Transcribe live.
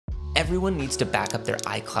Everyone needs to back up their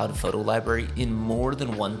iCloud photo library in more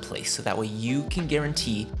than one place so that way you can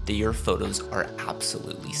guarantee that your photos are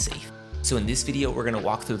absolutely safe. So in this video, we're gonna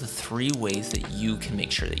walk through the 3 ways that you can make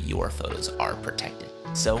sure that your photos are protected.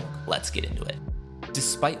 So let's get into it.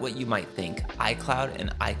 Despite what you might think, iCloud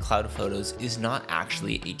and iCloud Photos is not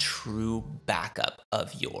actually a true backup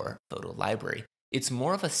of your photo library. It's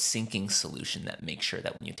more of a syncing solution that makes sure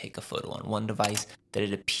that when you take a photo on one device, that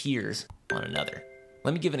it appears on another.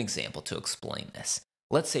 Let me give an example to explain this.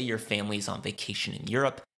 Let's say your family is on vacation in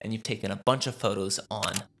Europe and you've taken a bunch of photos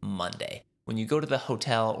on Monday. When you go to the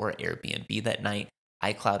hotel or Airbnb that night,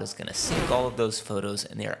 iCloud is going to sync all of those photos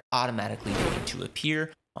and they are automatically going to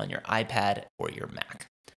appear on your iPad or your Mac.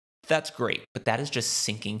 That's great, but that is just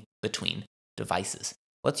syncing between devices.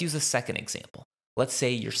 Let's use a second example. Let's say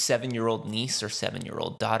your 7-year-old niece or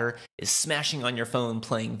 7-year-old daughter is smashing on your phone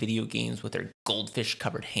playing video games with her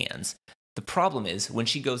goldfish-covered hands. The problem is when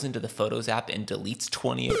she goes into the Photos app and deletes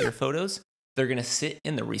 20 of your photos, they're going to sit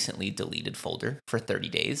in the recently deleted folder for 30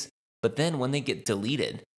 days. But then when they get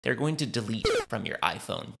deleted, they're going to delete from your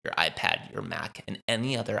iPhone, your iPad, your Mac, and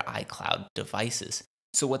any other iCloud devices.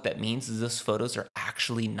 So what that means is those photos are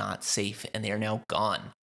actually not safe and they are now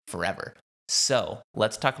gone forever. So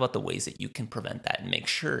let's talk about the ways that you can prevent that and make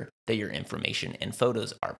sure that your information and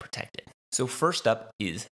photos are protected. So first up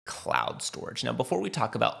is cloud storage. Now, before we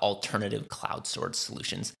talk about alternative cloud storage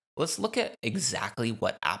solutions, let's look at exactly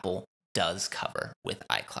what Apple does cover with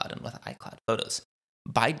iCloud and with iCloud Photos.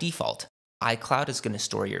 By default, iCloud is going to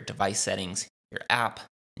store your device settings, your app,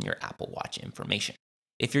 and your Apple Watch information.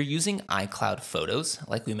 If you're using iCloud Photos,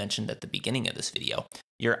 like we mentioned at the beginning of this video,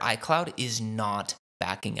 your iCloud is not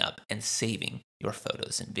backing up and saving your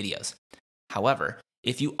photos and videos. However,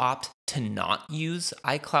 if you opt to not use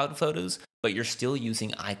iCloud Photos, but you're still using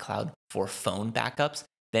iCloud for phone backups,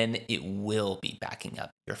 then it will be backing up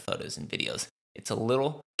your photos and videos. It's a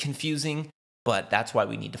little confusing, but that's why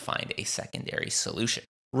we need to find a secondary solution.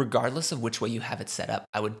 Regardless of which way you have it set up,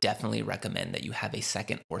 I would definitely recommend that you have a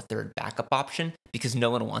second or third backup option because no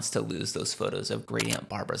one wants to lose those photos of Great Aunt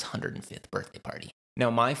Barbara's 105th birthday party. Now,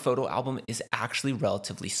 my photo album is actually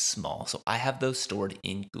relatively small, so I have those stored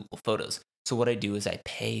in Google Photos. So what I do is I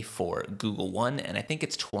pay for Google One, and I think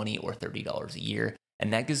it's $20 or $30 a year,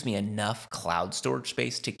 and that gives me enough cloud storage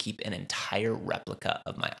space to keep an entire replica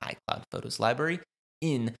of my iCloud Photos library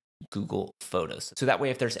in Google Photos. So that way,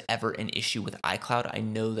 if there's ever an issue with iCloud, I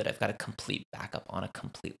know that I've got a complete backup on a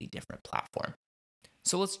completely different platform.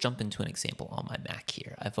 So let's jump into an example on my Mac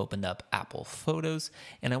here. I've opened up Apple Photos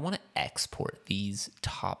and I want to export these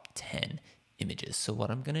top 10 images. So what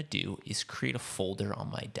I'm going to do is create a folder on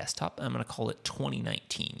my desktop. I'm going to call it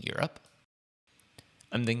 2019 Europe.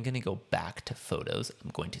 I'm then going to go back to Photos.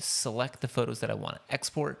 I'm going to select the photos that I want to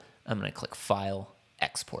export. I'm going to click File,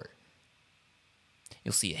 Export.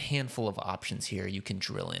 You'll see a handful of options here. You can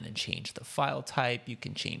drill in and change the file type. You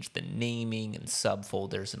can change the naming and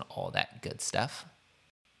subfolders and all that good stuff.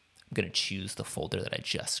 I'm going to choose the folder that I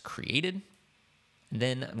just created. And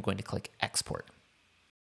then I'm going to click Export.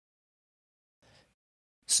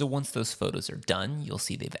 So once those photos are done, you'll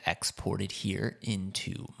see they've exported here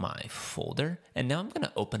into my folder. And now I'm going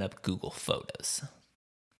to open up Google Photos.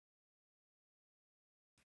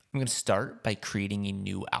 I'm going to start by creating a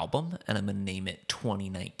new album, and I'm going to name it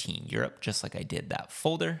 2019 Europe, just like I did that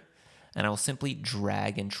folder. And I will simply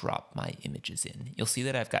drag and drop my images in. You'll see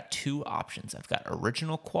that I've got 2 options. I've got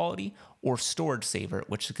original quality or storage saver,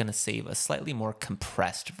 which is going to save a slightly more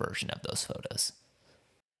compressed version of those photos.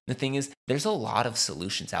 The thing is, there's a lot of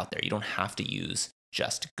solutions out there. You don't have to use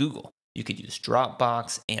just Google. You could use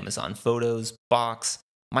Dropbox, Amazon Photos, Box,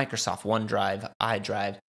 Microsoft OneDrive,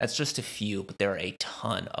 iDrive. That's just a few, but there are a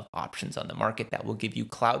ton of options on the market that will give you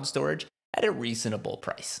cloud storage at a reasonable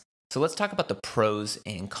price. So let's talk about the pros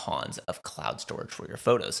and cons of cloud storage for your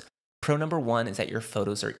photos. Pro number 1 is that your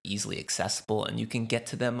photos are easily accessible and you can get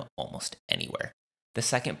to them almost anywhere. The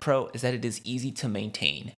second pro is that it is easy to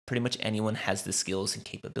maintain. Pretty much anyone has the skills and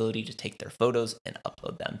capability to take their photos and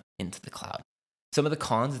upload them into the cloud. Some of the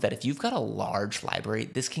cons is that if you've got a large library,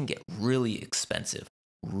 this can get really expensive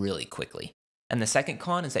really quickly. And the second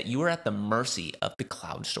con is that you are at the mercy of the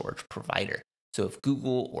cloud storage provider. So if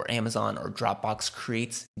Google or Amazon or Dropbox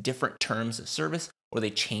creates different terms of service, or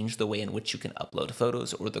they change the way in which you can upload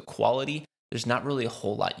photos or the quality, there's not really a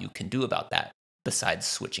whole lot you can do about that besides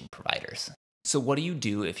switching providers. So what do you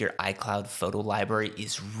do if your iCloud photo library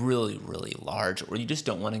is really, really large, or you just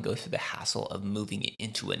don't want to go through the hassle of moving it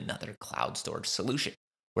into another cloud storage solution,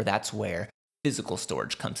 where that's where physical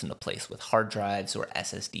storage comes into place with hard drives or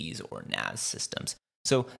SSDs or NAS systems.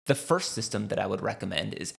 So the first system that I would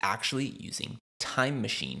recommend is actually using Time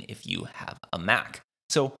Machine if you have a Mac.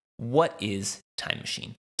 So what is Time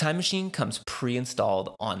Machine? Time Machine comes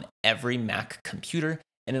pre-installed on every Mac computer,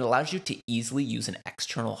 and it allows you to easily use an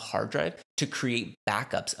external hard drive to create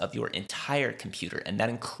backups of your entire computer, and that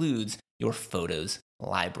includes your photos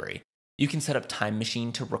library. You can set up Time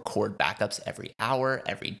Machine to record backups every hour,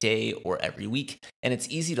 every day, or every week, and it's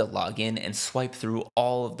easy to log in and swipe through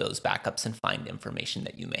all of those backups and find information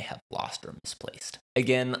that you may have lost or misplaced.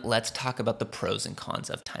 Again, let's talk about the pros and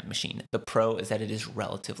cons of Time Machine. The pro is that it is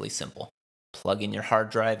relatively simple. Plug in your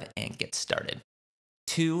hard drive and get started.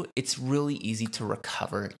 2, it's really easy to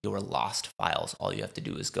recover your lost files. All you have to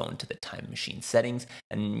do is go into the Time Machine settings,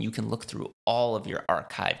 and you can look through all of your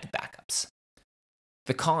archived backups.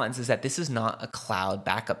 The cons is that this is not a cloud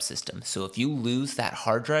backup system, so if you lose that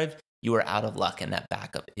hard drive, you are out of luck and that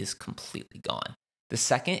backup is completely gone. The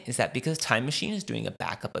second is that because Time Machine is doing a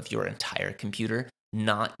backup of your entire computer,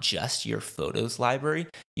 not just your photos library,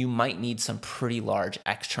 you might need some pretty large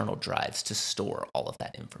external drives to store all of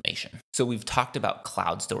that information. So we've talked about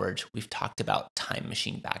cloud storage, we've talked about Time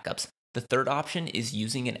Machine backups. The third option is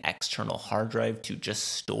using an external hard drive to just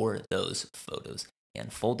store those photos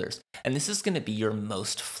and folders. And this is going to be your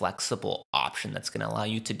most flexible option that's going to allow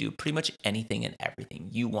you to do pretty much anything and everything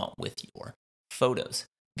you want with your photos.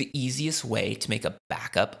 The easiest way to make a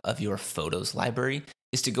backup of your photos library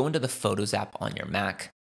is to go into the Photos app on your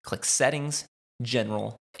Mac, click Settings,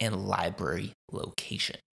 General, and Library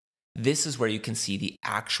Location. This is where you can see the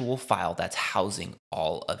actual file that's housing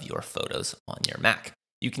all of your photos on your Mac.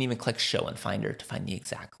 You can even click Show in Finder to find the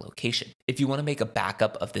exact location. If you want to make a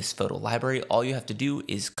backup of this photo library, all you have to do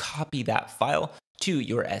is copy that file to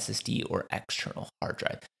your SSD or external hard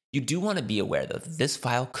drive. You do want to be aware, though, that this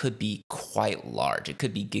file could be quite large. It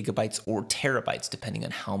could be gigabytes or terabytes, depending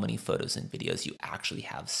on how many photos and videos you actually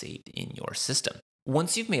have saved in your system.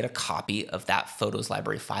 Once you've made a copy of that photos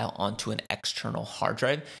library file onto an external hard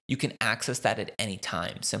drive, you can access that at any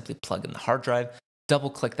time. Simply plug in the hard drive,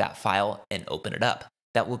 double-click that file, and open it up.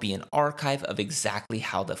 That will be an archive of exactly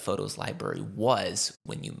how the photos library was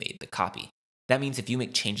when you made the copy. That means if you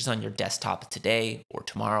make changes on your desktop today or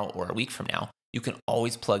tomorrow or a week from now, you can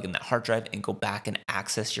always plug in that hard drive and go back and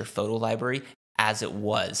access your photo library as it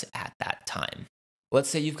was at that time. Let's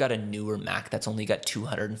say you've got a newer Mac that's only got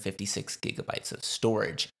 256 gigabytes of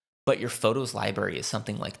storage, but your photos library is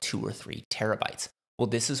something like 2 or 3 terabytes. Well,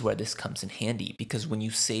 this is where this comes in handy, because when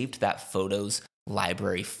you saved that photos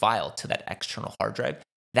library file to that external hard drive,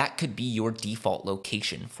 that could be your default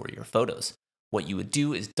location for your photos. What you would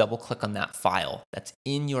do is double click on that file that's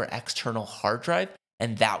in your external hard drive,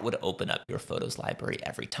 and that would open up your photos library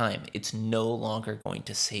every time. It's no longer going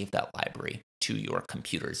to save that library to your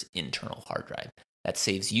computer's internal hard drive. That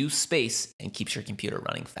saves you space and keeps your computer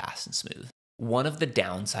running fast and smooth. One of the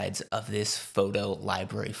downsides of this photo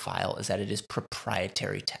library file is that it is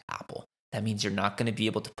proprietary to Apple. That means you're not going to be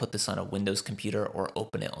able to put this on a Windows computer or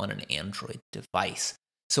open it on an Android device.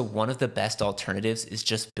 So one of the best alternatives is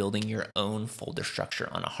just building your own folder structure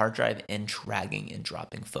on a hard drive and dragging and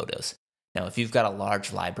dropping photos. Now, if you've got a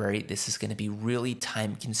large library, this is going to be really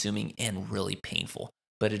time consuming and really painful,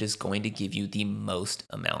 but it is going to give you the most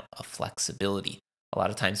amount of flexibility. A lot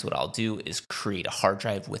of times what I'll do is create a hard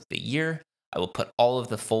drive with the year. I will put all of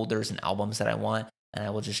the folders and albums that I want, and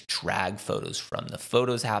I will just drag photos from the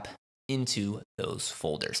Photos app into those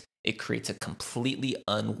folders. It creates a completely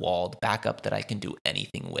unwalled backup that I can do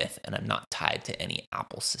anything with, and I'm not tied to any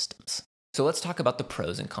Apple systems. So let's talk about the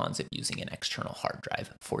pros and cons of using an external hard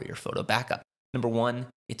drive for your photo backup. Number one,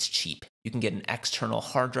 it's cheap. You can get an external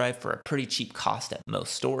hard drive for a pretty cheap cost at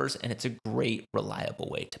most stores, and it's a great, reliable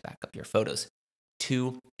way to back up your photos.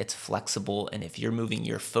 2, it's flexible, and if you're moving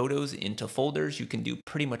your photos into folders, you can do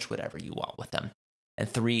pretty much whatever you want with them. And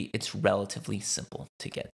 3, it's relatively simple to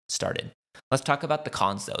get started. Let's talk about the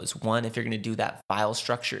cons though. One, if you're going to do that file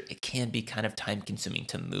structure, it can be kind of time consuming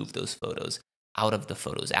to move those photos out of the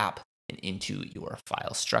Photos app and into your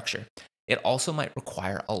file structure. It also might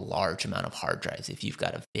require a large amount of hard drives if you've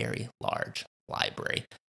got a very large library.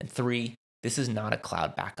 And 3, this is not a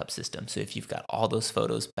cloud backup system. So if you've got all those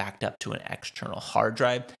photos backed up to an external hard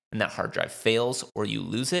drive and that hard drive fails or you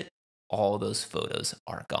lose it, all those photos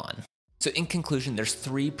are gone. So in conclusion, there's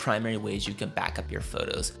 3 primary ways you can back up your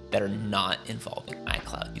photos that are not involving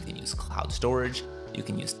iCloud. You can use cloud storage, you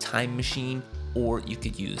can use Time Machine, or you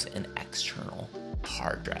could use an external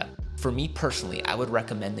hard drive. For me personally, I would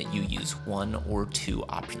recommend that you use 1 or 2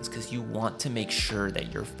 options because you want to make sure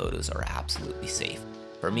that your photos are absolutely safe.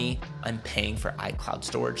 For me, I'm paying for iCloud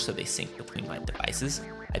storage so they sync between my devices.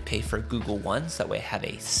 I pay for Google One so that way I have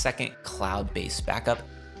a second cloud-based backup.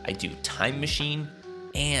 I do Time Machine,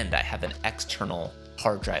 and I have an external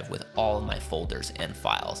hard drive with all of my folders and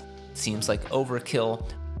files. Seems like overkill,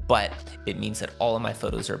 but it means that all of my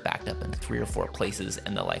photos are backed up in 3 or 4 places,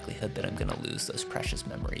 and the likelihood that I'm gonna lose those precious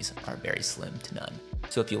memories are very slim to none.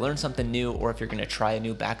 So if you learned something new, or if you're gonna try a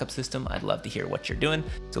new backup system, I'd love to hear what you're doing.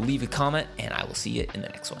 So leave a comment, and I will see you in the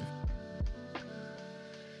next one.